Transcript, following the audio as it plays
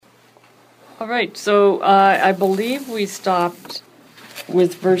All right, so I believe we stopped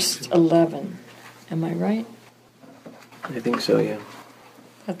with verse 11. Am I right? I think so, yeah.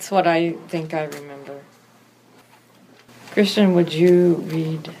 That's what I think I remember. Christian, would you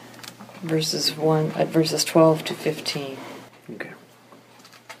read verses 12 to 15? Okay.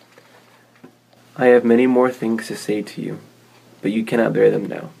 I have many more things to say to you, but you cannot bear them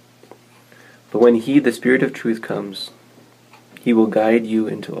now. But when He, the Spirit of truth, comes, He will guide you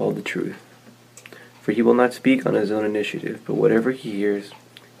into all the truth. For He will not speak on His own initiative, but whatever He hears,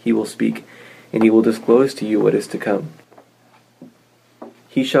 He will speak, and He will disclose to you what is to come.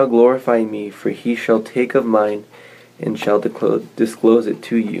 He shall glorify me, for He shall take of mine and shall disclose it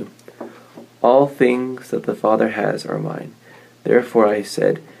to you. All things that the Father has are mine. Therefore I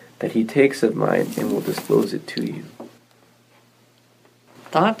said that He takes of mine and will disclose it to you.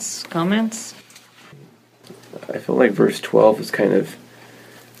 Thoughts? Comments? I feel like verse 12 is kind of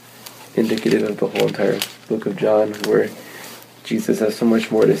indicative of the whole entire book of John, where Jesus has so much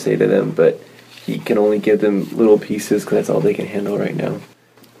more to say to them, but He can only give them little pieces because that's all they can handle right now.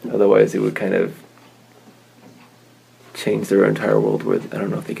 Otherwise, it would kind of change their entire world where I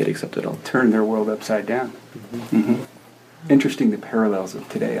don't know if they could accept it all. Turn their world upside down. Mm-hmm. Mm-hmm. Interesting, the parallels of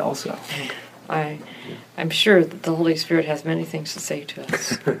today also. I'm sure that the Holy Spirit has many things to say to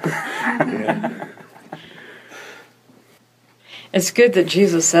us. Yeah. It's good that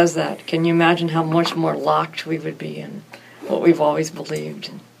Jesus says that. Can you imagine how much more locked we would be in what we've always believed,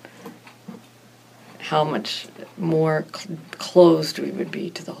 and how much more closed we would be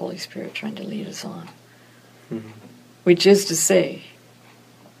to the Holy Spirit trying to lead us on? Mm-hmm. Which is to say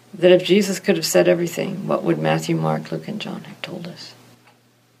that if Jesus could have said everything, what would Matthew, Mark, Luke, and John have told us?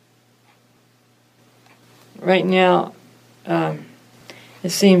 Right now, it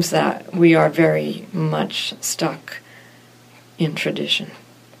seems that we are very much stuck in tradition.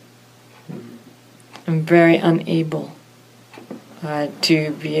 I'm very unable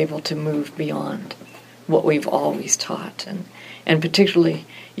to be able to move beyond what we've always taught. And particularly,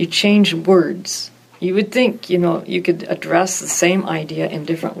 you change words. You would think, you could address the same idea in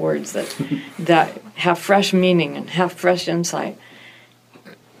different words that have fresh meaning and have fresh insight.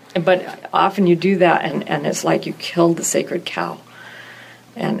 But often you do that, and it's like you killed the sacred cow.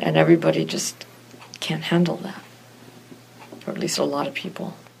 And everybody just can't handle that. Or at least a lot of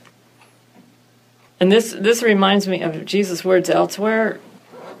people. And this reminds me of Jesus' words elsewhere,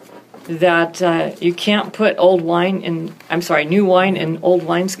 that you can't put new wine in old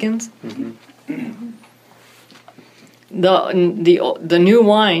wineskins. Mm-hmm. The new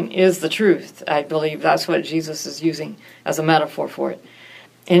wine is the truth. I believe that's what Jesus is using as a metaphor for it.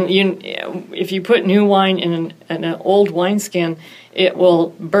 And if you put new wine in an old wineskin, it will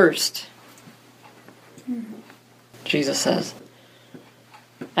burst. Jesus says.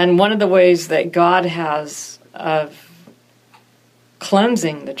 And one of the ways that God has of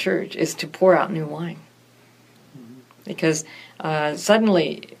cleansing the church is to pour out new wine. Because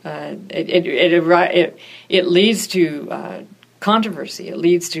suddenly it leads to controversy. It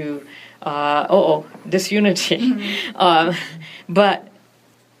leads to disunity. Mm-hmm. But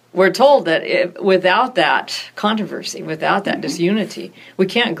we're told that without that controversy, without that disunity, we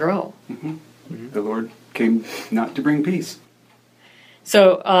can't grow. Mm-hmm. Mm-hmm. The Lord came not to bring peace.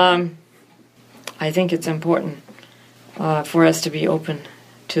 So I think it's important for us to be open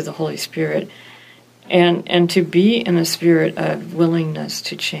to the Holy Spirit and to be in a spirit of willingness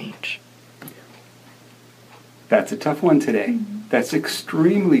to change. That's a tough one today. Mm-hmm. That's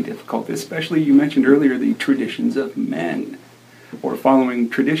extremely difficult, especially you mentioned earlier the traditions of men or following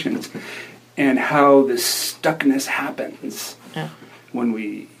traditions and how the stuckness happens when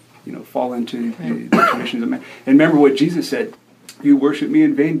we fall into the traditions of men. And remember what Jesus said, you worship me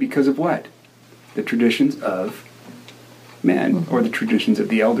in vain because of what? The traditions of men, mm-hmm. or the traditions of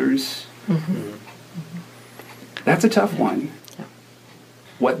the elders. Mm-hmm. That's a tough one. Yeah.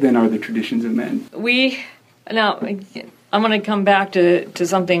 What then are the traditions of men? Now, I'm going to come back to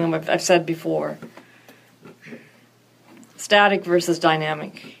something I've said before. Static versus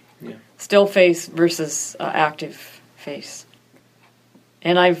dynamic. Yeah. Still face versus active face.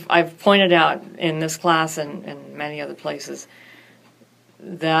 And I've pointed out in this class and many other places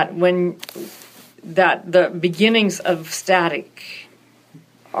that the beginnings of static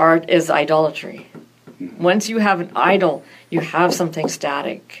art is idolatry. Once you have an idol, you have something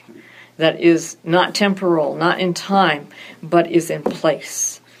static that is not temporal, not in time, but is in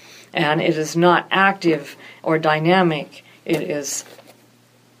place. And it is not active or dynamic. It is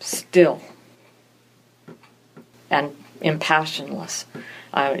still and impassionless.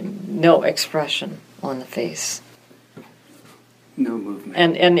 No expression on the face. No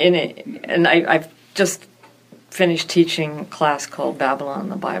movement. And in it, and I've just finished teaching a class called Babylon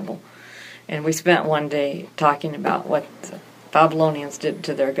the Bible. And we spent one day talking about what the Babylonians did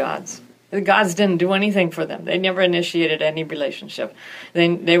to their gods. The gods didn't do anything for them. They never initiated any relationship.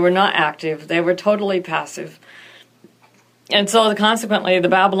 They were not active. They were totally passive. And so consequently, the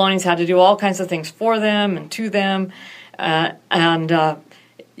Babylonians had to do all kinds of things for them and to them.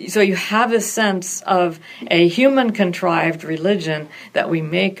 So you have a sense of a human-contrived religion that we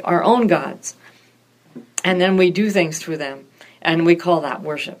make our own gods. And then we do things through them. And we call that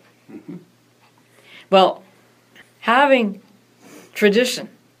worship. Mm-hmm. Well, having tradition,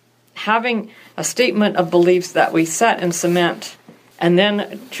 having a statement of beliefs that we set and cement, and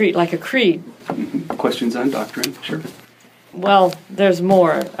then treat like a creed. Mm-hmm. Questions on doctrine, sure. Well, there's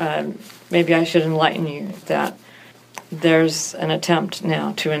more. Maybe I should enlighten you that there's an attempt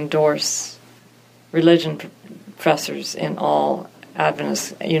now to endorse religion professors in all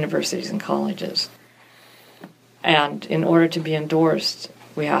Adventist universities and colleges. And in order to be endorsed,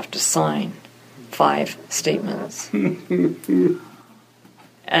 we have to sign 5 statements. And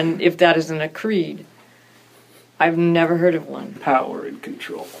if that isn't a creed, I've never heard of one. Power and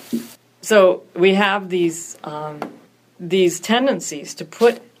control. So we have these tendencies to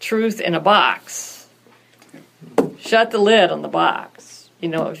put truth in a box. Shut the lid on the box. You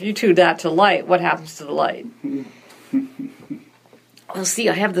know, if you do that to light, what happens to the light? Well, see,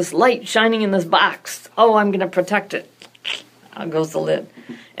 I have this light shining in this box. Oh, I'm going to protect it. Out goes the lid.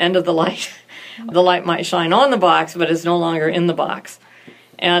 End of the light. The light might shine on the box, but it's no longer in the box.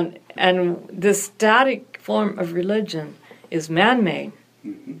 And this static form of religion is man-made,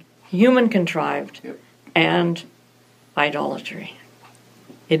 human-contrived, and idolatry.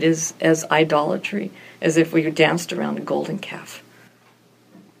 It is as idolatry as if we danced around a golden calf.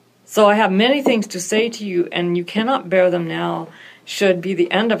 So I have many things to say to you, and you cannot bear them now should be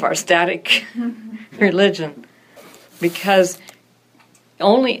the end of our static religion. Because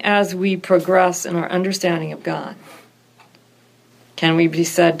only as we progress in our understanding of God can we be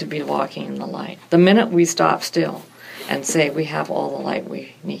said to be walking in the light. The minute we stop still and say we have all the light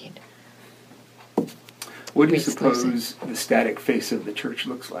we need. What do you suppose the static face of the church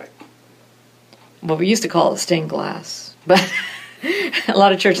looks like? Well, we used to call it stained glass, but a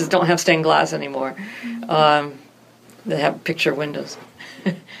lot of churches don't have stained glass anymore. They have picture windows.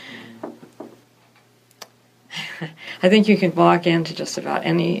 I think you can walk into just about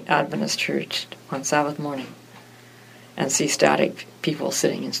any Adventist church on Sabbath morning and see static people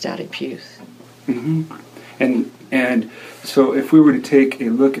sitting in static pews. Mm-hmm. And so if we were to take a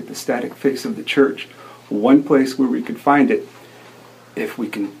look at the static face of the church, one place where we could find it, if we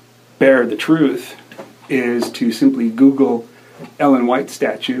can bear the truth, is to simply Google Ellen White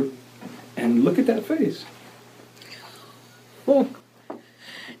statue and look at that face. Ooh.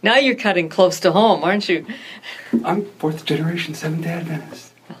 Now you're cutting close to home, aren't you? I'm 4th generation Seventh-day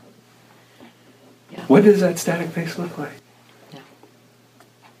Adventist. Yeah. What does that static face look like? Yeah.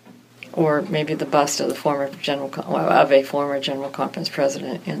 Or maybe the bust of a former General Conference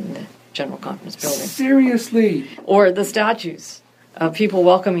president in the General Conference building. Seriously? Or the statues of people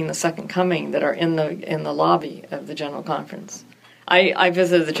welcoming the Second Coming that are in the lobby of the General Conference. I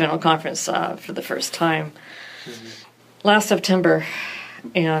visited the General Conference for the first time last September,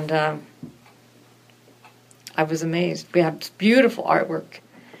 and I was amazed. We have beautiful artwork,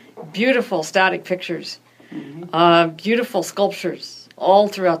 beautiful static pictures, beautiful sculptures all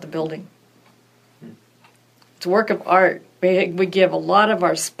throughout the building. It's a work of art. We give a lot of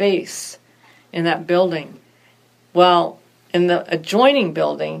our space in that building. Well, in the adjoining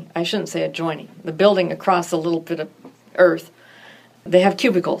building, I shouldn't say adjoining, the building across a little bit of earth, they have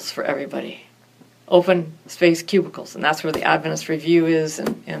cubicles for everybody. Open space cubicles, and that's where the Adventist Review is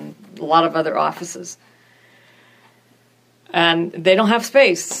and a lot of other offices. And they don't have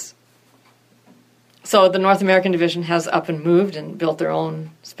space. So the North American Division has up and moved and built their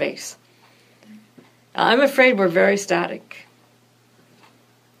own space. I'm afraid we're very static.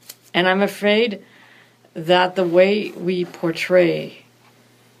 And I'm afraid that the way we portray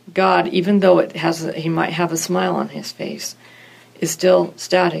God, even though he might have a smile on his face, is still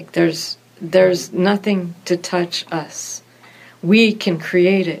static. There's nothing to touch us. We can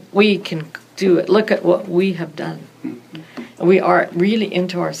create it. We can do it. Look at what we have done. We are really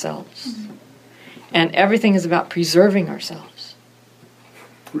into ourselves. And everything is about preserving ourselves.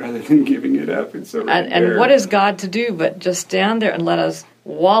 Rather than giving it up. It's so and what is God to do but just stand there and let us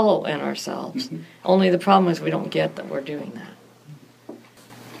wallow in ourselves? Only the problem is we don't get that we're doing that.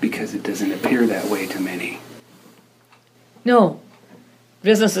 Because it doesn't appear that way to many. No.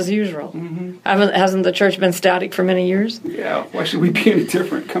 Business as usual. Hasn't the church been static for many years? Yeah, why should we be any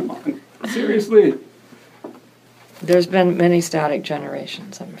different? Come on. Seriously. There's been many static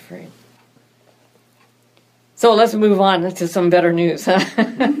generations, I'm afraid. So let's move on to some better news. That's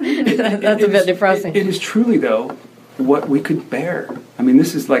a bit depressing. It is truly, though, what we could bear. I mean,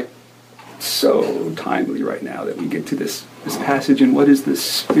 this is like so timely right now that we get to this passage, and what is the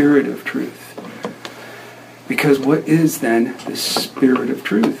Spirit of truth? Because what is then the Spirit of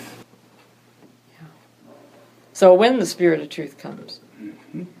truth? So when the Spirit of truth comes,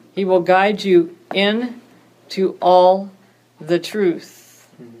 he will guide you into all the truth.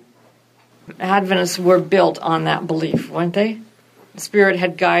 Adventists were built on that belief, weren't they? The Spirit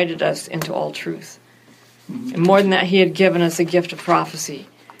had guided us into all truth. And more than that, he had given us a gift of prophecy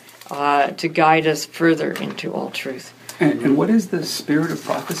to guide us further into all truth. And what is the Spirit of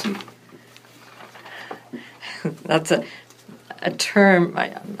prophecy? That's a term.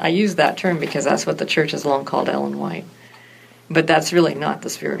 I use that term because that's what the church has long called Ellen White. But that's really not the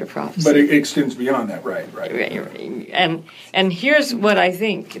Spirit of prophecy. But it extends beyond that, right? And here's what I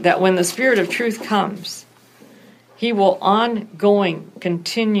think, that when the Spirit of truth comes, he will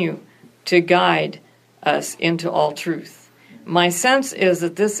continue to guide us into all truth. My sense is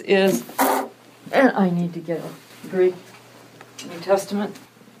that this is, and I need to get a Greek New Testament.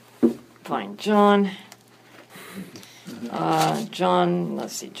 Find John. John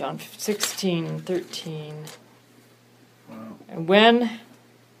 16:13. And when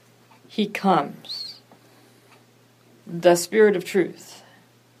he comes, the Spirit of truth,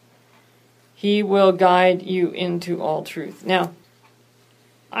 he will guide you into all truth. Now,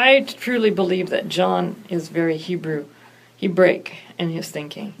 I truly believe that John is very Hebraic in his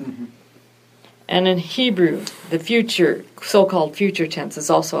thinking. Mm-hmm. And in Hebrew, the future, so-called future tense, is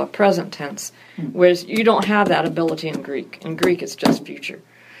also a present tense, whereas you don't have that ability in Greek. In Greek, it's just future.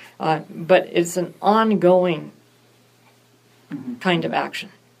 But it's an ongoing kind of action.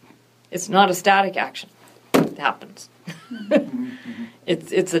 It's not a static action. It happens.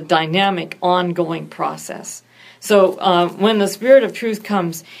 It's a dynamic, ongoing process. So when the Spirit of truth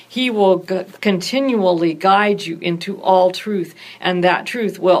comes, he will continually guide you into all truth, and that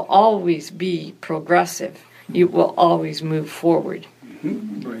truth will always be progressive. You will always move forward.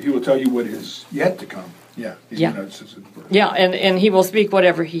 Right. He will tell you what is yet to come. Yeah. And he will speak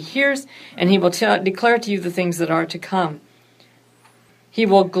whatever he hears, and he will declare to you the things that are to come. He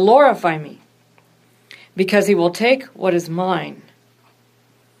will glorify me, because he will take what is mine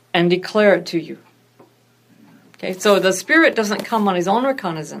and declare it to you. Okay, so the Spirit doesn't come on his own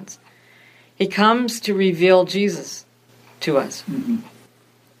reconnaissance. He comes to reveal Jesus to us. Mm-hmm.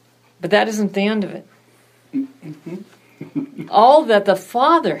 But that isn't the end of it. Mm-hmm. All that the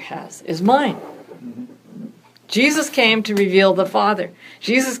Father has is mine. Mm-hmm. Jesus came to reveal the Father.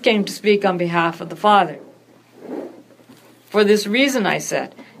 Jesus came to speak on behalf of the Father. For this reason, I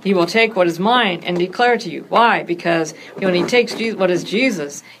said, he will take what is mine and declare to you. Why? Because when he takes what is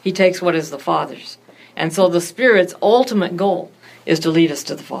Jesus, he takes what is the Father's. And so the Spirit's ultimate goal is to lead us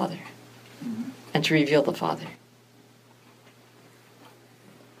to the Father and to reveal the Father.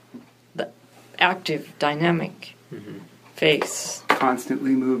 The active, dynamic face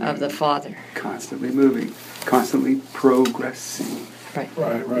constantly moving of the Father. Constantly moving. Constantly progressing. Right.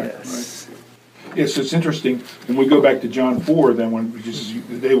 Yes. Right. Yes, it's interesting. When we go back to John 4, then when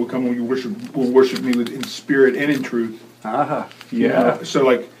the day will come when you will worship me in spirit and in truth. Yeah. So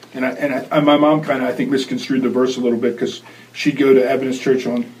like, and my mom kind of, I think, misconstrued the verse a little bit, because she'd go to Adventist church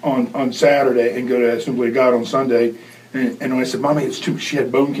on Saturday and go to Assembly of God on Sunday. And when I said, Mommy, it's too, she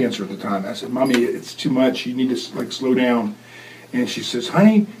had bone cancer at the time. I said, Mommy, it's too much. You need to slow down. And she says,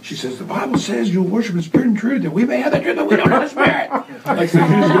 honey, the Bible says you'll worship in spirit and truth, and we may have the truth, but we don't have the spirit. Like, so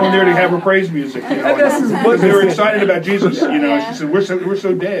she was going there to have her praise music, because they were excited about Jesus, She said, we're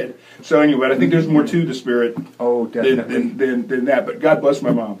so dead. So anyway, I think there's more to the Spirit than that. But God bless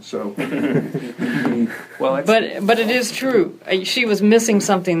my mom. So, well, but it is true. She was missing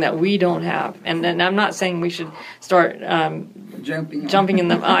something that we don't have, and I'm not saying we should start jumping in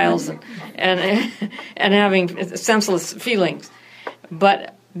the aisles and having senseless feelings.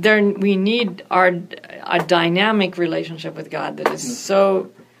 But we need a dynamic relationship with God that is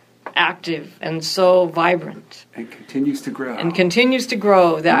so active and so vibrant, and continues to grow.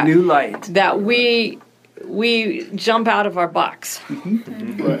 That new light. That we jump out of our box.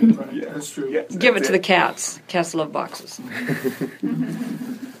 Mm-hmm. Right. Yeah, that's true. Yes, Give it to the cats. Cats love boxes.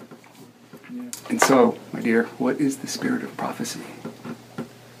 And so, my dear, what is the Spirit of prophecy?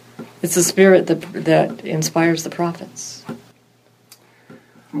 It's the Spirit that inspires the prophets.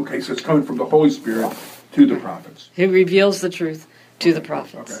 Okay, so it's coming from the Holy Spirit to the prophets. He reveals the truth to the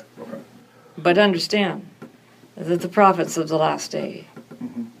prophets. Okay. But understand that the prophets of the last day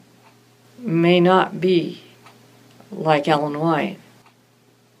may not be like Ellen White.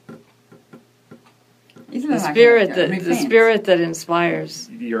 Isn't The it like spirit a that repent? the spirit that inspires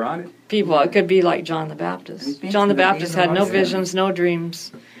You're on it. people. It could be like John the Baptist. Repent John the and believe Baptist in had no God's Son. visions, no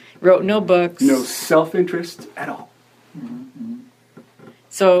dreams, wrote no books. No self-interest at all.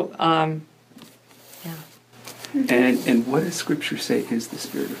 So, yeah. And what does Scripture say is the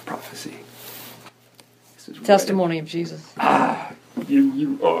spirit of prophecy? This is right. Testimony of Jesus.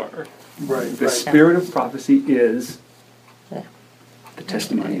 You are. Right. The Right. spirit of prophecy is Yeah. the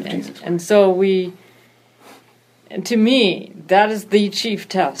testimony of Jesus. And so and to me, that is the chief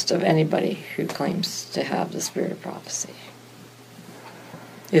test of anybody who claims to have the spirit of prophecy,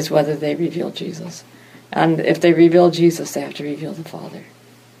 is whether they reveal Jesus. And if they reveal Jesus, they have to reveal the Father.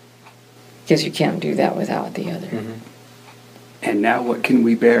 Because you can't do that without the other. Mm-hmm. And now what can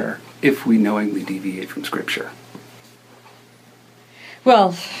we bear if we knowingly deviate from Scripture?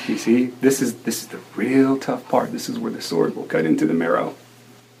 Well, You see, this is the real tough part. This is where the sword will cut into the marrow.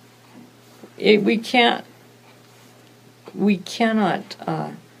 we cannot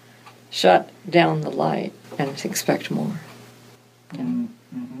shut down the light and expect more.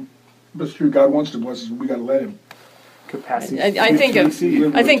 But it's true. God wants to bless us. We got to let Him. Capacity. I think to of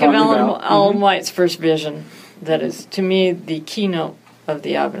receive. I think of We're talking Ellen about- Ellen White's first vision. That is, to me, the keynote of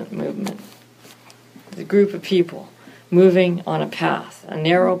the Advent movement. The group of people moving on a path, a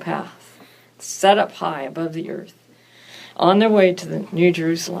narrow path, set up high above the earth, on their way to the New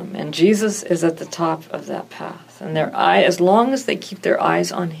Jerusalem, and Jesus is at the top of that path. And as long as they keep their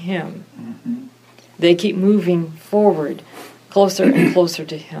eyes on Him, they keep moving forward, closer and closer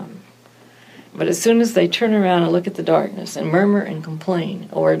to Him. But as soon as they turn around and look at the darkness and murmur and complain,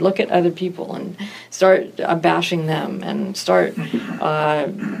 or look at other people and start bashing them and start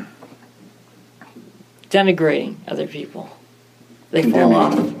denigrating other people, they fall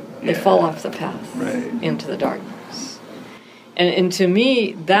off. They fall off the path Right. into the darkness. And to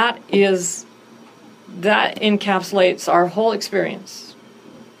me, that encapsulates our whole experience.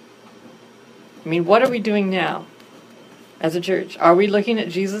 I mean, what are we doing now as a church? Are we looking at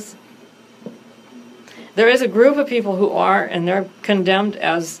Jesus? There is a group of people who are, and they're condemned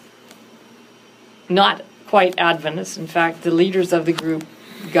as not quite Adventists. In fact, the leaders of the group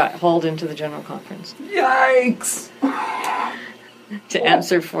got hauled into the General Conference Yikes! to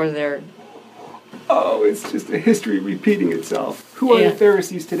answer for their... Oh, it's just a history repeating itself. Who are Yeah. the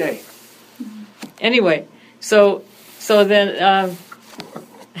Pharisees today? Anyway, so then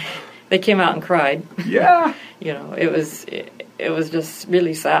they came out and cried. Yeah. You know, it was just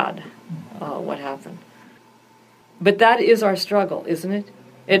really sad what happened. But that is our struggle, isn't it?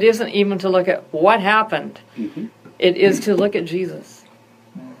 It isn't even to look at what happened. Mm-hmm. It is to look at Jesus.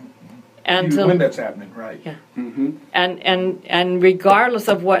 And When that's happening, right? yeah. Mm-hmm. And regardless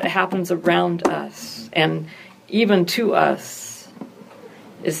of what happens around us and even to us,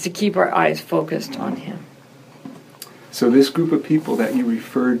 is to keep our eyes focused on Him. So this group of people that you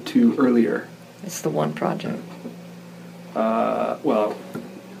referred to earlier, It's the one project. well,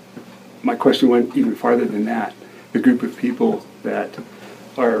 my question went even farther than that. The group of people that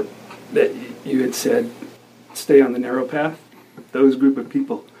you had said stay on the narrow path, those group of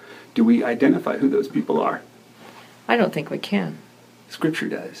people, do we identify who those people are? I don't think we can. Scripture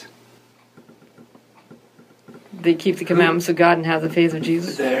does. They keep the commandments of God and have the faith of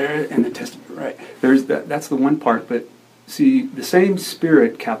Jesus. There in the Testament, right. There's that's the one part, but see, the same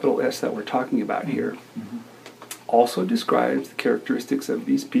Spirit, capital S, that we're talking about here, also describes the characteristics of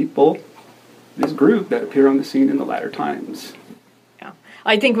these people, this group that appear on the scene in the latter times. Yeah.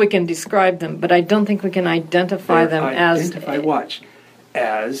 I think we can describe them, but I don't think we can identify them as... watch,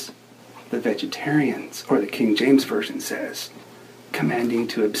 as the vegetarians, or the King James Version says, commanding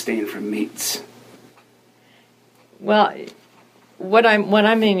to abstain from meats. Well, what I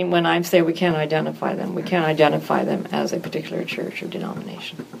mean when I say we can't identify them, we can't identify them as a particular church or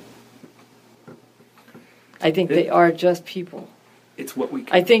denomination. I think they are just people. It's what we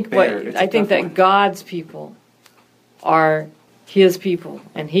can I think bear. It's a I think tough that one. God's people are His people,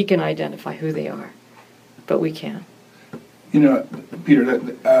 and He can identify who they are, but we can't. You know, Peter,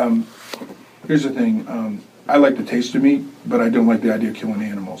 here's the thing. I like the taste of meat, but I don't like the idea of killing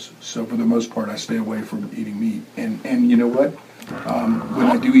animals. So for the most part, I stay away from eating meat. And you know what? When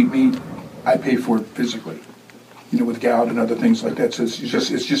I do eat meat, I pay for it physically. You know, with gout and other things like that. So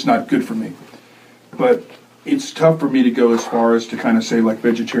it's just not good for me. But it's tough for me to go as far as to kind of say like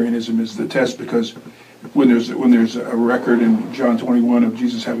vegetarianism is the test, because when there's a record in John 21 of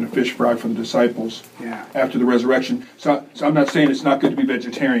Jesus having a fish fry for the disciples after the resurrection. So I'm not saying it's not good to be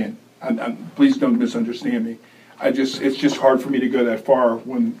vegetarian. Please don't misunderstand me. it's just hard for me to go that far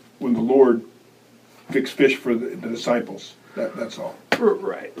when the Lord fixed fish for the disciples. That's all.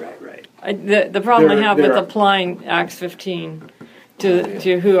 Right. The problem I have with There- applying Acts 15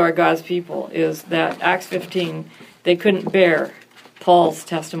 to who are God's people is that Acts 15, they couldn't bear Paul's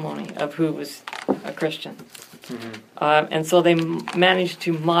testimony of who was a Christian. And so they managed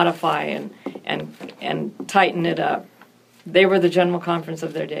to modify and tighten it up. They were the general conference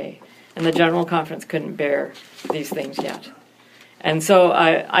of their day, and the general conference couldn't bear these things yet. And so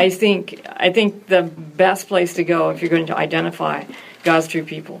I think the best place to go if you're going to identify God's true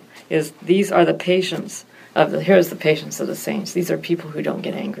people is these are the patience here's the patience of the saints. These are people who don't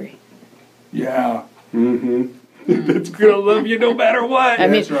get angry. Yeah. Mm-hmm. That's gonna love you no matter what. I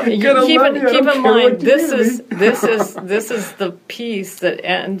mean, That's right. you Gonna keep love you, I in don't care mind what you this do. is the piece that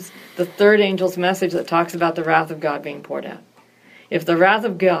ends the third angel's message that talks about the wrath of God being poured out. If the wrath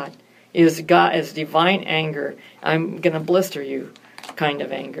of God is divine anger, I'm going to blister you kind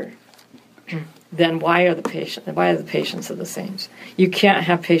of anger, then why are the patience of the saints? You can't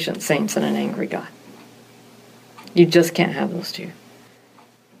have patient saints and an angry God. You just can't have those two.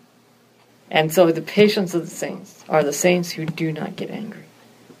 And so the patience of the saints are the saints who do not get angry.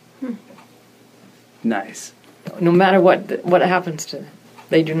 Nice. No matter what happens to them,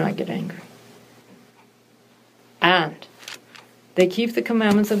 they do not get angry. And they keep the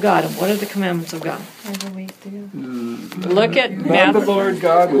commandments of God. And what are the commandments of God? Look at Love Matthew. the Lord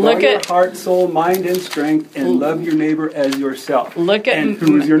God with all Look your at- heart, soul, mind, and strength, and love your neighbor as yourself. Look at- and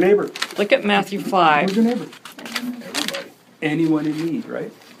who is your neighbor? Look at Matthew Who's 5. your neighbor? Anyone in need,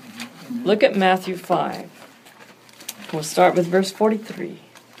 right? Look at Matthew 5. We'll start with verse 43.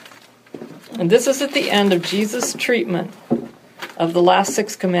 And this is at the end of Jesus' treatment of the last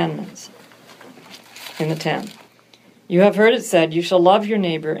 6 commandments in the 10. You have heard it said, you shall love your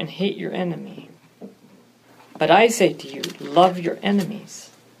neighbor and hate your enemy. But I say to you, love your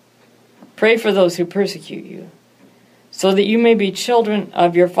enemies. Pray for those who persecute you, so that you may be children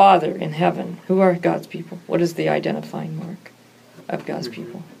of your Father in heaven. Who are God's people? What is the identifying mark of God's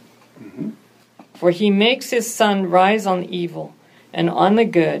people? For he makes his sun rise on the evil and on the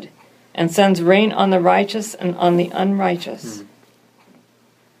good, and sends rain on the righteous and on the unrighteous.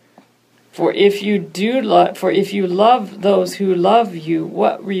 For if you love those who love you,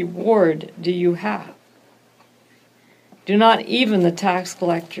 what reward do you have? Do not even the tax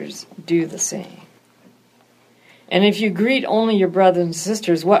collectors do the same? And if you greet only your brothers and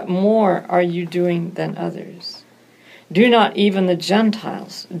sisters, what more are you doing than others? Do not even the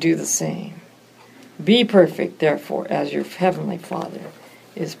Gentiles do the same? Be perfect, therefore, as your heavenly Father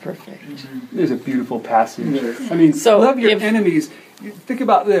is perfect. There's a beautiful passage. I mean, So love your if- enemies. Think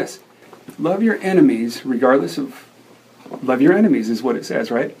about this. Love your enemies, regardless of... Love your enemies is what it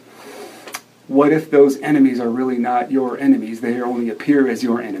says, right? What if those enemies are really not your enemies? They only appear as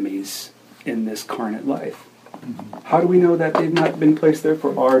your enemies in this carnate life. How do we know that they've not been placed there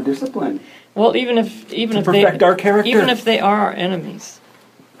for our discipline? Well, even if perfect our character. even if they are our enemies,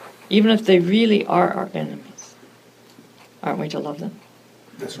 even if they really are our enemies, aren't we to love them?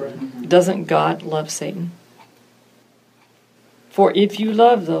 That's right. Doesn't God love Satan? For if you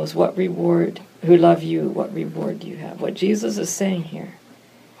love those who love you, what reward do you have? What Jesus is saying here,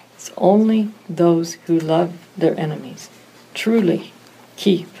 it's only those who love their enemies truly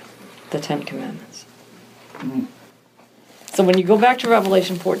keep the 10 Commandments. So when you go back to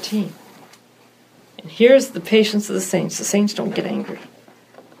Revelation 14, and here's the patience of the saints don't get angry.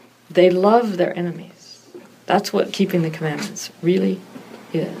 They love their enemies. That's what keeping the commandments really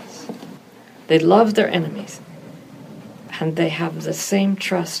is. They love their enemies. And they have the same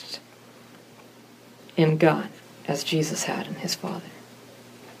trust in God as Jesus had in his Father.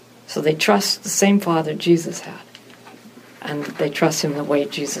 So they trust the same Father Jesus had. And they trust him the way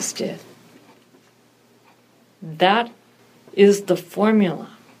Jesus did. That is the formula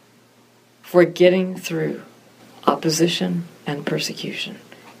for getting through opposition and persecution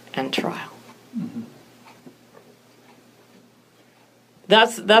and trial. Mm-hmm.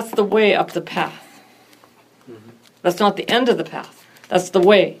 That's the way up the path. That's not the end of the path. That's the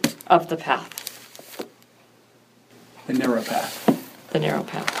way of the path. The narrow path. The narrow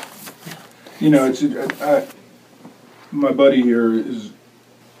path. You know, my buddy here is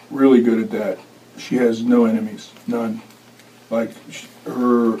really good at that. She has no enemies, none. Like,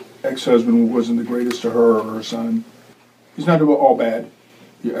 her ex-husband wasn't the greatest to her or her son. He's not all bad.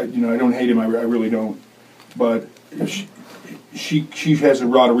 I don't hate him. I really don't. But she has a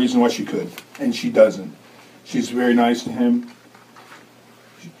lot of reason why she could, and she doesn't. She's very nice to him.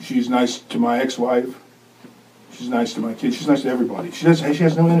 She's nice to my ex-wife. She's nice to my kids. She's nice to everybody. She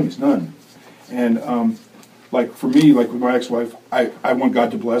has no enemies, none. And like for me, like with my ex-wife, I want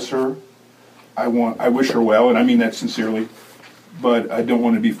God to bless her. I wish her well, and I mean that sincerely. But I don't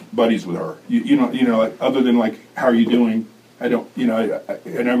want to be buddies with her. You know, like other than like, how are you doing? I don't, you know,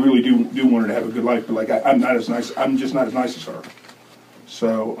 and I really do want her to have a good life. But like, I'm not as nice. I'm just not as nice as her.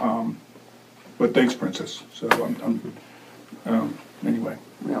 So, but thanks, Princess. So anyway.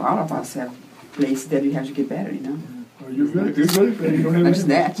 Well, all of us have places that you have to get better, you know. You're good. You're good. You don't have Just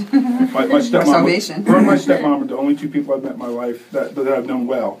that. My stepmom, salvation. her and my stepmom are the only two people I've met in my life that I've known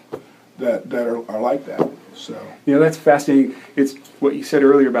well that are like that. So You know, that's fascinating. It's what you said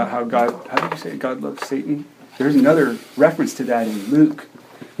earlier about how did you say God loves Satan? There's another reference to that in Luke,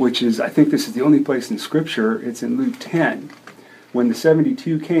 which is, I think this is the only place in Scripture, it's in Luke 10. When the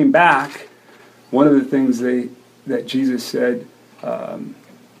 72 came back, one of the things that Jesus said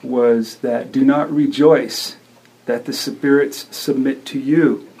was that, do not rejoice that the spirits submit to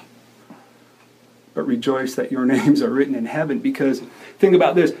you, but rejoice that your names are written in heaven. Because think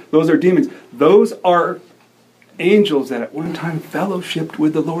about this, those are demons. Those are angels that at one time fellowshiped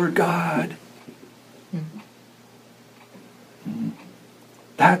with the Lord God. Mm-hmm.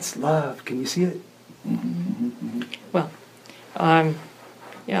 That's love. Can you see it? Mm-hmm. Well,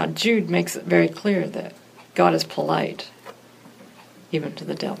 Jude makes it very clear that God is polite, even to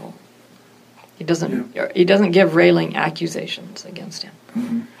the devil. He doesn't give railing accusations against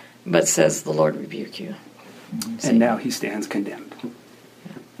him, but says, "The Lord rebuke you." Mm-hmm. And now he stands condemned. Yeah.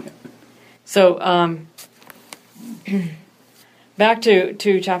 So, back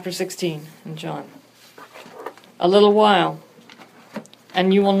to chapter 16 in John. A little while,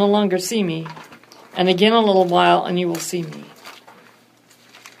 and you will no longer see me, and again a little while, and you will see me.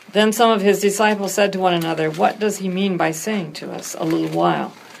 Then some of his disciples said to one another, "What does he mean by saying to us, 'A little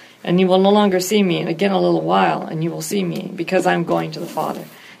while'? And you will no longer see me, and again a little while, and you will see me, because I'm going to the Father."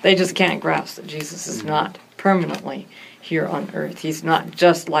 They just can't grasp that Jesus is not permanently here on earth. He's not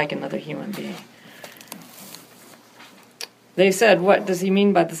just like another human being. They said, "What does he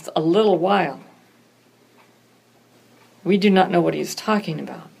mean by this, a little while?" We do not know what he's talking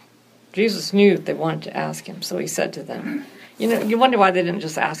about. Jesus knew they wanted to ask him, so he said to them, you wonder why they didn't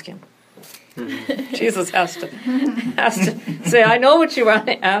just ask him. Jesus has to say, "I know what you want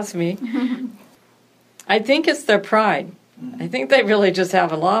to ask me." I think it's their pride. I think they really just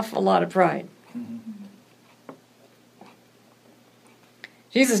have an awful lot of pride.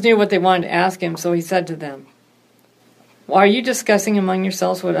 Jesus knew what they wanted to ask him, so he said to them, "Well, are you discussing among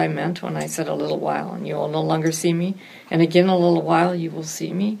yourselves what I meant when I said a little while, and you will no longer see me, and again a little while you will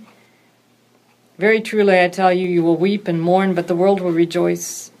see me? Very truly I tell you, you will weep and mourn, but the world will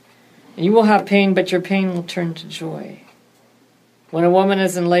rejoice. And you will have pain, but your pain will turn to joy. When a woman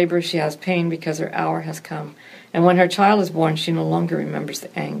is in labor, she has pain because her hour has come. And when her child is born, she no longer remembers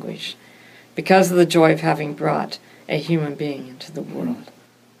the anguish, because of the joy of having brought a human being into the world.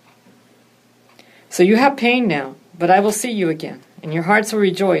 So you have pain now, but I will see you again, and your hearts will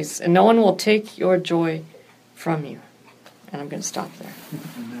rejoice, and no one will take your joy from you." And I'm going to stop there.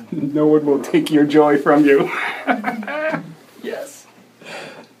 No one will take your joy from you. Yes.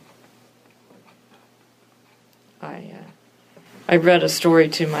 I read a story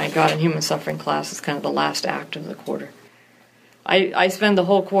to my God and Human Suffering class. It's kind of the last act of the quarter. I spend the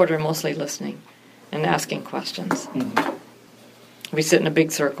whole quarter mostly listening and asking questions. Mm-hmm. We sit in a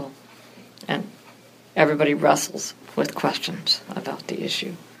big circle, and everybody wrestles with questions about the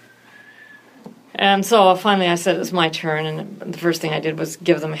issue. And so finally I said it was my turn, and the first thing I did was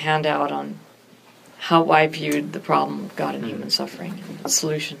give them a handout on how I viewed the problem of God and human suffering and the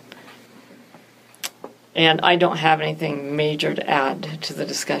solution. And I don't have anything major to add to the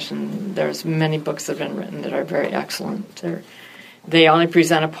discussion. There's many books that have been written that are very excellent. They only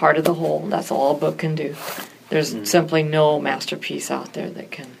present a part of the whole. That's all a book can do. There's simply no masterpiece out there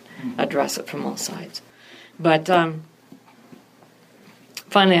that can address it from all sides. But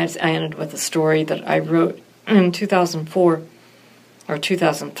finally I ended with a story that I wrote in 2004 or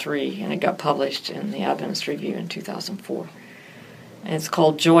 2003, and it got published in the Adventist Review in 2004. And it's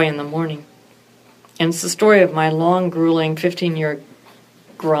called Joy in the Morning. And it's the story of my long, grueling 15-year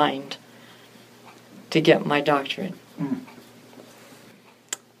grind to get my doctorate.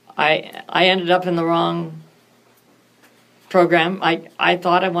 I ended up in the wrong program. I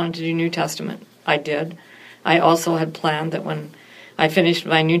thought I wanted to do New Testament. I did. I also had planned that when I finished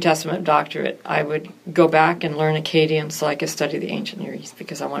my New Testament doctorate, I would go back and learn Akkadian so I could study the ancient Near East,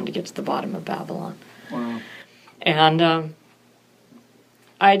 because I wanted to get to the bottom of Babylon. Wow. And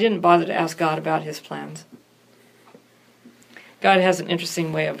I didn't bother to ask God about his plans. God has an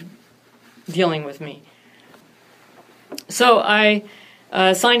interesting way of dealing with me. So I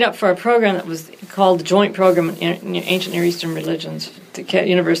signed up for a program that was called the Joint Program in Ancient Near Eastern Religions, the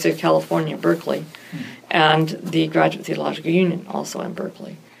University of California, Berkeley, and the Graduate Theological Union, also in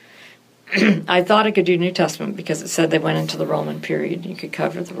Berkeley. I thought I could do New Testament because it said they went into the Roman period. You could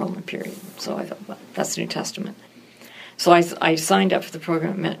cover the Roman period. So I thought, well, that's the New Testament. So I signed up for the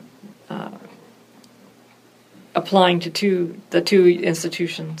program. It meant applying to the two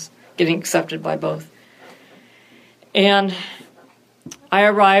institutions, getting accepted by both. And I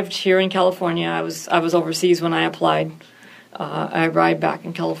arrived here in California. I was overseas when I applied. I arrived back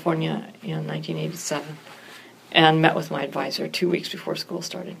in California in 1987 and met with my advisor 2 weeks before school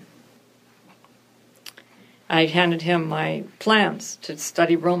started. I handed him my plans to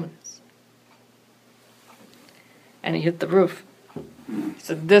study Romans. And he hit the roof. He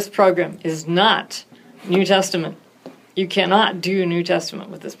said, this program is not New Testament. You cannot do New Testament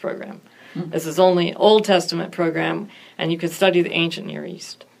with this program. This is only Old Testament program, and you could study the ancient Near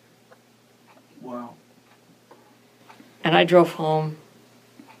East. Wow. And I drove home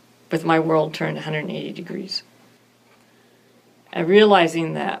with my world turned 180 degrees. And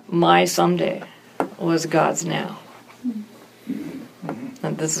realizing that my someday was God's now.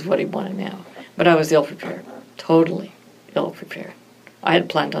 And this is what he wanted now. But I was ill-prepared. Totally ill-prepared. I had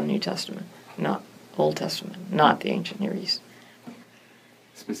planned on New Testament, not Old Testament, not the ancient Near East.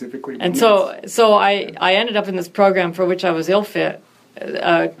 Specifically. And so I ended up in this program for which I was ill-fit,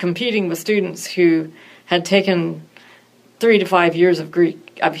 competing with students who had taken 3 to 5 years of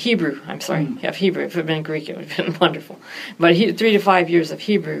Hebrew. If it had been Greek, it would have been wonderful. But 3 to 5 years of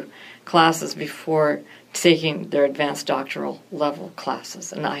Hebrew classes before taking their advanced doctoral level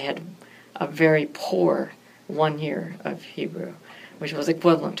classes. And I had a very poor 1 year of Hebrew, which was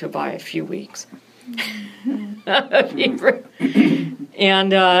equivalent to about a few weeks of Hebrew.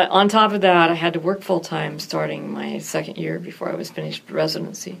 And on top of that, I had to work full-time starting my second year before I was finished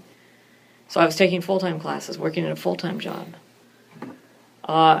residency. So I was taking full-time classes, working in a full-time job.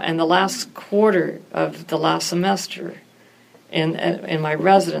 And the last quarter of the last semester in my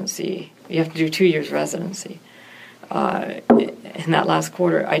residency, you have to do 2 years residency. In that last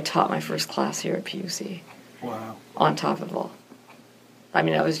quarter, I taught my first class here at PUC. Wow. On top of all. I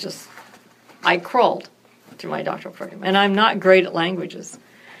mean, I crawled through my doctoral program. And I'm not great at languages.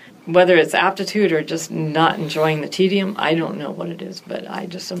 Whether it's aptitude or just not enjoying the tedium, I don't know what it is, but I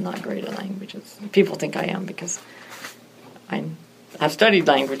just am not great at languages. People think I am because I've studied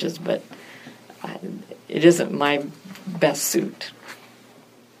languages, but it isn't my best suit.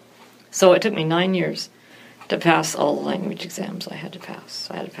 So it took me 9 years to pass all the language exams I had to pass.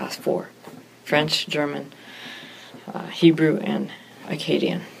 I had to pass 4: French, German, Hebrew, and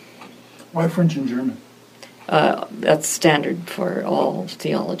Akkadian. Why French and German? That's standard for all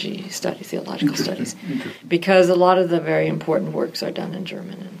theological studies. Because a lot of the very important works are done in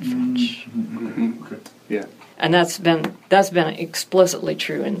German and French. Mm-hmm. Okay. Yeah. And that's been explicitly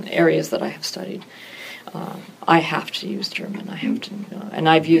true in areas that I have studied. I have to use German. I have to, and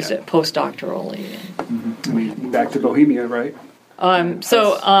I've used it postdoctorally. I mean, back to Bohemia, right? Yeah,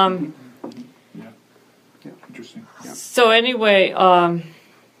 interesting. Yeah. So anyway,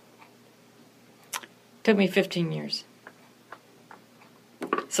 took me 15 years.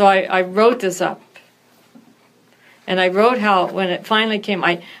 So I wrote this up. And I wrote how, when it finally came,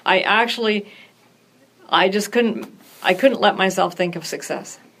 I just couldn't let myself think of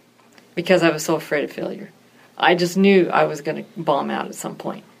success because I was so afraid of failure. I just knew I was going to bomb out at some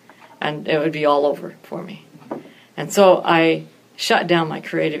point and it would be all over for me. And so I shut down my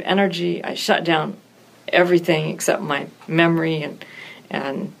creative energy. I shut down everything except my memory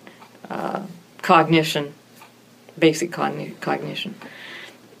and cognition, basic cognition,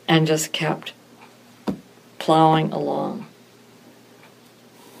 and just kept plowing along.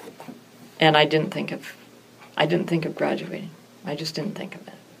 And I didn't think of graduating. I just didn't think of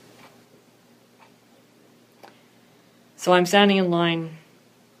it. So I'm standing in line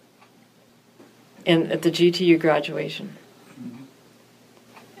at the GTU graduation,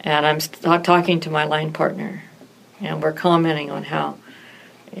 and I'm talking to my line partner, and we're commenting on how,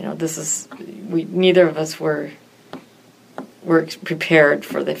 neither of us were prepared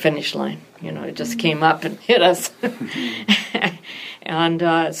for the finish line. It just came up and hit us.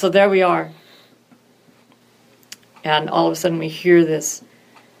 And so there we are. And all of a sudden we hear this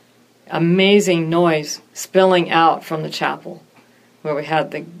amazing noise spilling out from the chapel where we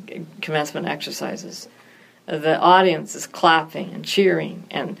had the commencement exercises. The audience is clapping and cheering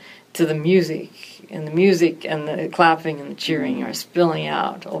and to the music, and the clapping and the cheering are spilling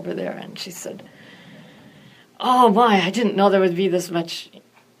out over there. And she said, "Oh my, I didn't know there would be this much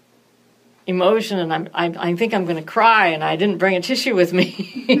emotion, and I think I'm going to cry, and I didn't bring a tissue with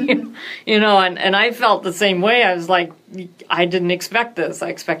me, and I felt the same way. I was like, I didn't expect this. I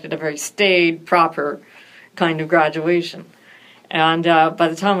expected a very staid, proper kind of graduation. And by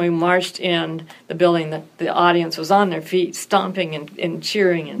the time we marched in the building, the audience was on their feet, stomping and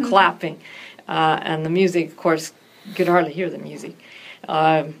cheering and clapping, and the music, of course, you could hardly hear the music.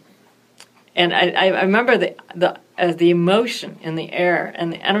 And I remember the emotion in the air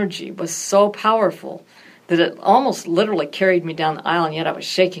and the energy was so powerful that it almost literally carried me down the aisle, and yet I was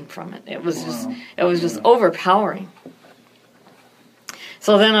shaking from it. It was just overpowering.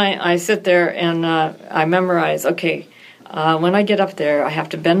 So then I sit there and I memorize. Okay, when I get up there, I have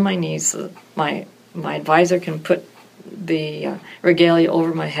to bend my knees so that my advisor can put the regalia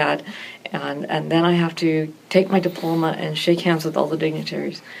over my head, and then I have to take my diploma and shake hands with all the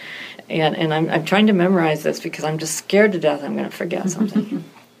dignitaries. And I'm trying to memorize this because I'm just scared to death I'm going to forget something.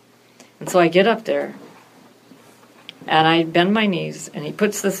 And so I get up there, and I bend my knees, and he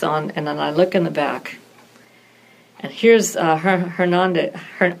puts this on, and then I look in the back, and here's Angel Hernandez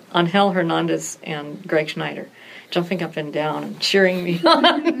and Greg Schneider jumping up and down and cheering me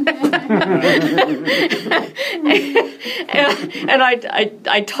on. and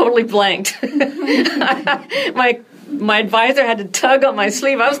I totally blanked. My advisor had to tug on my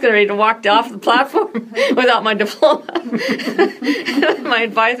sleeve. I was getting ready to walk off the platform without my diploma. My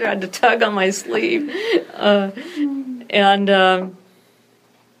advisor had to tug on my sleeve. I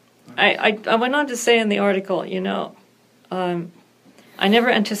went on to say in the article, I never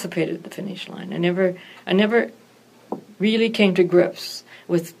anticipated the finish line. I never really came to grips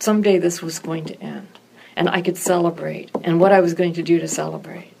with someday this was going to end, and I could celebrate, and what I was going to do to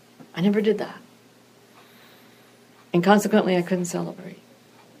celebrate. I never did that. And consequently, I couldn't celebrate.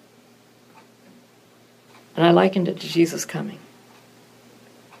 And I likened it to Jesus coming.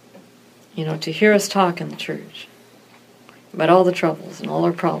 To hear us talk in the church about all the troubles and all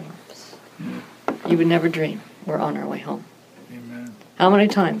our problems, you would never dream we're on our way home. Amen. How many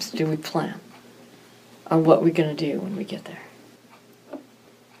times do we plan on what we're going to do when we get there?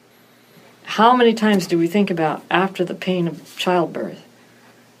 How many times do we think about after the pain of childbirth,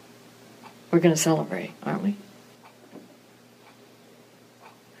 we're going to celebrate, aren't we?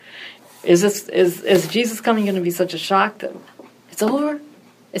 Is Jesus coming going to be such a shock that it's over?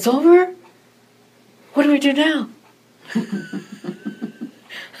 It's over? What do we do now?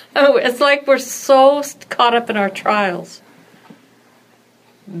 It's like we're so caught up in our trials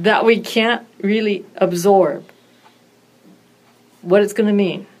that we can't really absorb what it's going to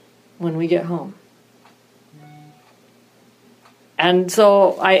mean when we get home. And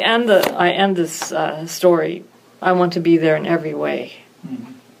so I end this story. I want to be there in every way.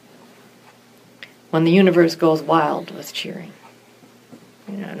 Mm-hmm. When the universe goes wild with cheering.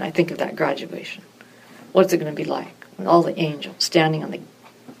 And I think of that graduation. What's it going to be like? With all the angels standing on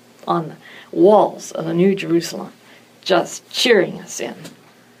the walls of the New Jerusalem, just cheering us in.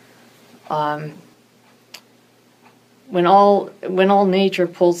 When all nature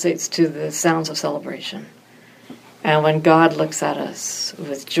pulsates to the sounds of celebration, and when God looks at us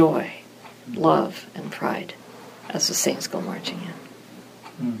with joy, love, and pride, as the saints go marching in.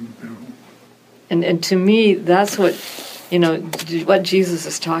 Mm-hmm. And to me, that's what Jesus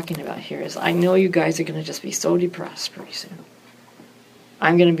is talking about here is, I know you guys are going to just be so depressed pretty soon.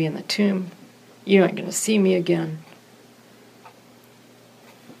 I'm going to be in the tomb. You aren't going to see me again.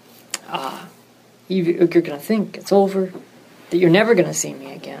 You're going to think it's over, that you're never going to see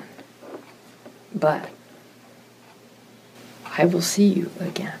me again. But I will see you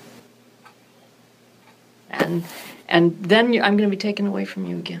again. And then I'm going to be taken away from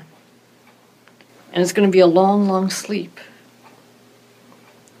you again. And it's going to be a long, long sleep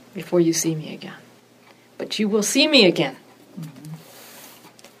before you see me again. But you will see me again. Mm-hmm.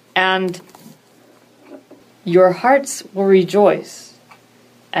 And your hearts will rejoice,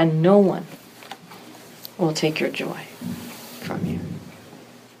 and no one will take your joy from you.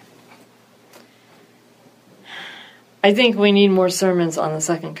 I think we need more sermons on the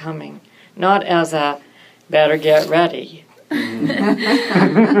second coming, not as a better get ready.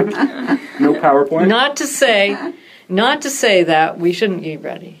 No PowerPoint? Not to say that we shouldn't get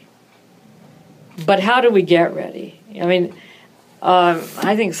ready. But how do we get ready? I mean,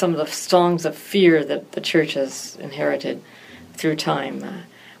 I think some of the songs of fear that the church has inherited through time,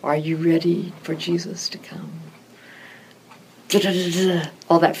 are you ready for Jesus to come?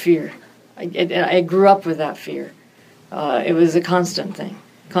 All that fear. I grew up with that fear. It was a constant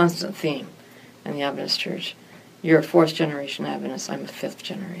theme in the Adventist church. You're a fourth generation Adventist. I'm a fifth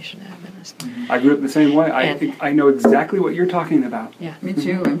generation Adventist. I grew up the same way. And- I know exactly what you're talking about. Yeah. Me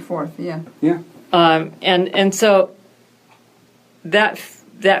too, I'm fourth, yeah. Yeah. And so that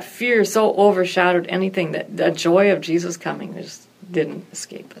fear so overshadowed anything that the joy of Jesus coming just didn't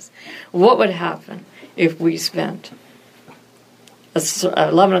escape us. What would happen if we spent a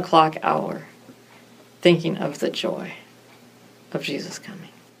 11 o'clock hour thinking of the joy of Jesus coming?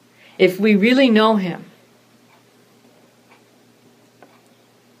 If we really know him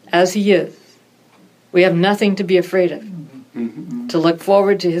as he is, we have nothing to be afraid of, to look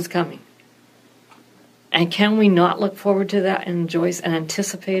forward to his coming. And can we not look forward to that and rejoice and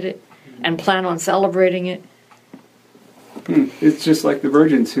anticipate it and plan on celebrating it? It's just like the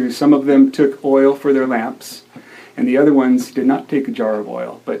virgins, who some of them took oil for their lamps, and the other ones did not take a jar of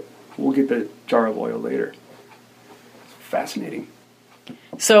oil. But we'll get the jar of oil later. It's fascinating.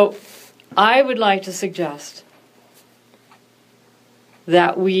 So I would like to suggest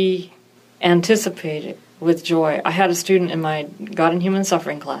that we anticipate it with joy. I had a student in my God and Human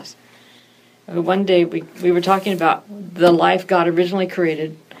Suffering class. One day we were talking about the life God originally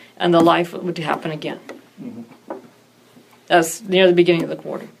created and the life that would happen again. That's near the beginning of the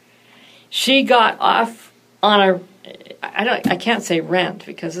quarter. She got off on I can't say rant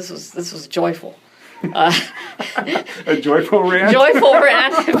because this was joyful. A joyful rant? Joyful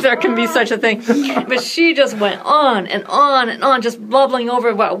rant, if there can be such a thing. But she just went on and on and on, just bubbling over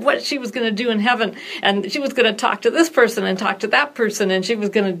about what she was going to do in heaven. And she was going to talk to this person and talk to that person, and she was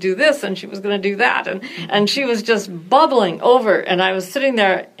going to do this and she was going to do that. And she was just bubbling over. And I was sitting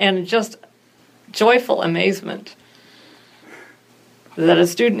there in just joyful amazement that a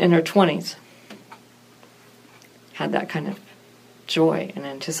student in her 20s had that kind of joy and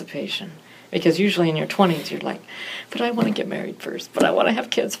anticipation. Because usually in your 20s, you're like, but I want to get married first, but I want to have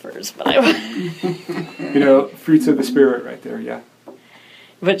kids first, but fruits of the Spirit right there, yeah.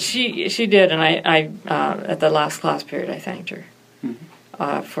 But she did, and I at the last class period, I thanked her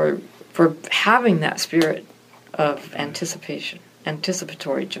for having that spirit of anticipation,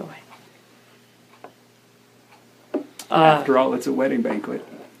 anticipatory joy. After all, it's a wedding banquet.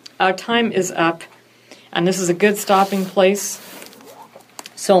 Our time is up, and this is a good stopping place.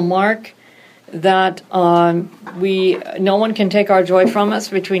 So mark that no one can take our joy from us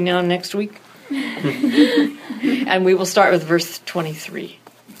between now and next week. And we will start with verse 23.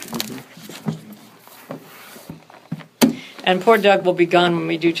 And poor Doug will be gone when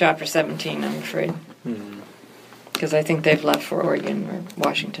we do chapter 17, I'm afraid. Because I think they've left for Oregon, or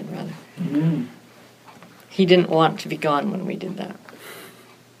Washington, rather. He didn't want to be gone when we did that.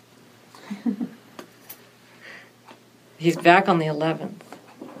 He's back on the 11th.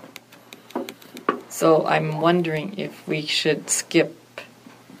 So I'm wondering if we should skip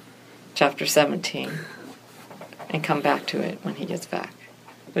chapter 17 and come back to it when he gets back.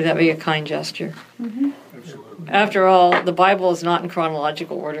 Would that be a kind gesture? Mm-hmm. Absolutely. After all, the Bible is not in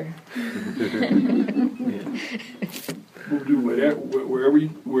chronological order. We'll do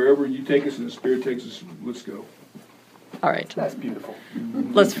wherever you take us and the Spirit takes us, let's go. All right. That's beautiful.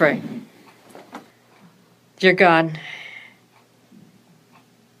 Let's pray. Dear God,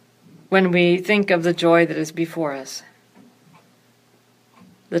 when we think of the joy that is before us,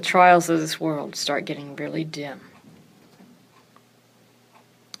 the trials of this world start getting really dim.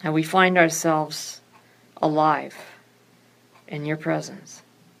 And we find ourselves alive in your presence,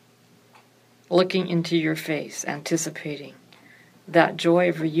 looking into your face, anticipating that joy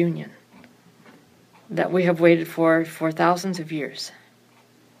of reunion that we have waited for thousands of years,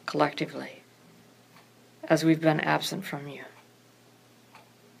 collectively, as we've been absent from you.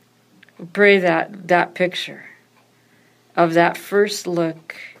 We pray that that picture of that first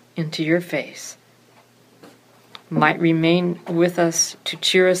look into your face might remain with us to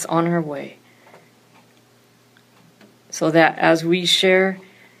cheer us on our way, so that as we share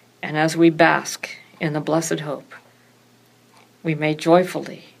and as we bask in the blessed hope, we may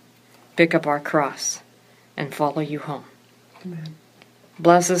joyfully pick up our cross and follow you home. Amen.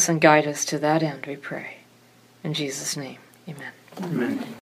 Bless us and guide us to that end, we pray. In Jesus' name, amen. Amen.